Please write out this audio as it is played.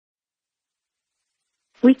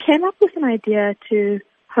We came up with an idea to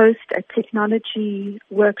host a technology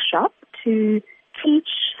workshop to teach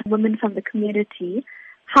women from the community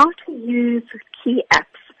how to use key apps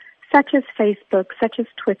such as Facebook, such as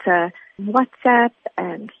Twitter, WhatsApp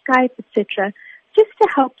and Skype, etc., just to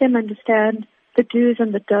help them understand the do's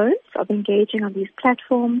and the don'ts of engaging on these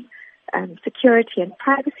platforms, security and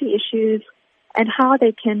privacy issues, and how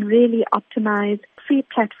they can really optimize free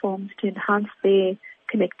platforms to enhance their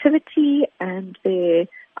connectivity and their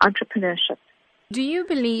entrepreneurship. Do you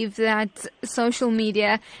believe that social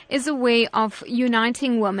media is a way of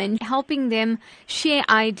uniting women, helping them share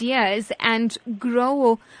ideas and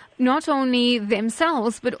grow not only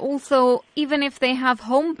themselves, but also even if they have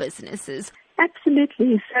home businesses?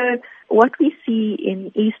 Absolutely. So what we see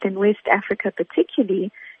in East and West Africa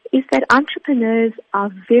particularly is that entrepreneurs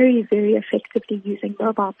are very, very effectively using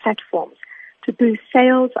mobile platforms to boost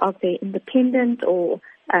sales of their independent or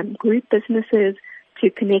group businesses, to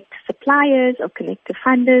connect to suppliers or connect to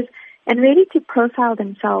funders, and really to profile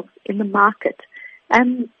themselves in the market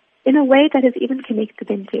in a way that has even connected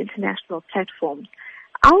them to international platforms.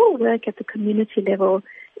 Our work at the community level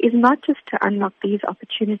is not just to unlock these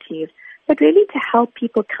opportunities, but really to help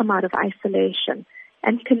people come out of isolation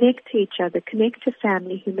and connect to each other, connect to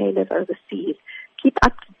family who may live overseas, keep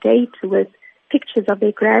up to date with pictures of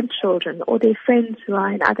their grandchildren or their friends who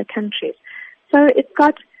are in other countries. So it's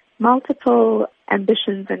got multiple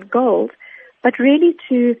ambitions and goals, but really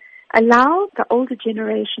to allow the older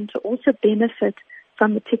generation to also benefit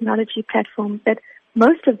from the technology platforms that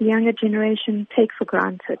most of the younger generation take for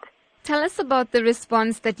granted. Tell us about the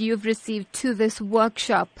response that you've received to this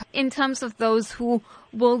workshop in terms of those who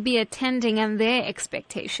will be attending and their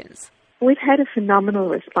expectations. We've had a phenomenal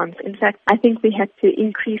response. In fact, I think we had to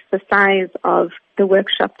increase the size of the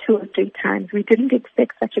workshop 2 or 3 times. We didn't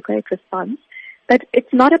expect such a great response. But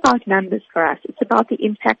it's not about numbers for us. It's about the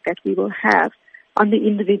impact that we will have on the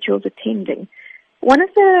individuals attending. One of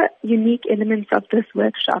the unique elements of this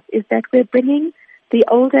workshop is that we're bringing the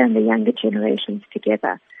older and the younger generations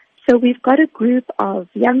together. So we've got a group of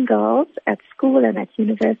young girls at school and at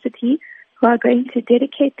university who are going to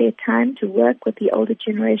dedicate their time to work with the older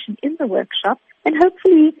generation in the workshop and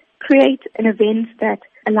hopefully create an event that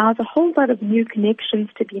allows a whole lot of new connections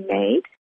to be made